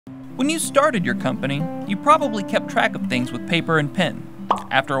When you started your company, you probably kept track of things with paper and pen.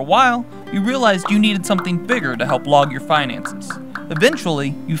 After a while, you realized you needed something bigger to help log your finances.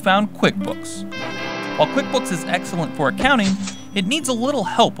 Eventually, you found QuickBooks. While QuickBooks is excellent for accounting, it needs a little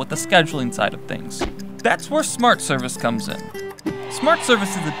help with the scheduling side of things. That's where Smart Service comes in. Smart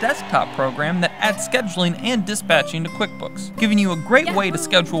Service is a desktop program that adds scheduling and dispatching to QuickBooks, giving you a great way to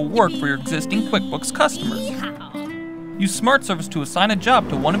schedule work for your existing QuickBooks customers. Use Smart Service to assign a job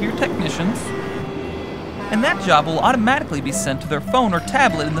to one of your technicians, and that job will automatically be sent to their phone or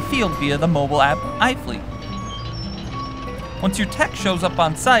tablet in the field via the mobile app iFleet. Once your tech shows up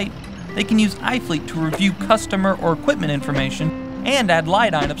on site, they can use iFleet to review customer or equipment information and add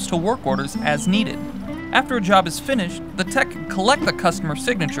line items to work orders as needed. After a job is finished, the tech can collect the customer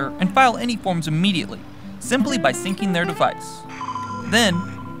signature and file any forms immediately, simply by syncing their device. Then,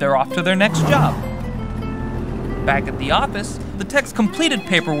 they're off to their next job. Back at the office, the tech's completed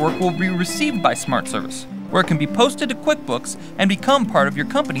paperwork will be received by Smart Service, where it can be posted to QuickBooks and become part of your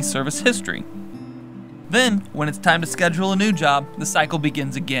company's service history. Then, when it's time to schedule a new job, the cycle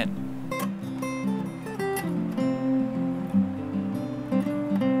begins again.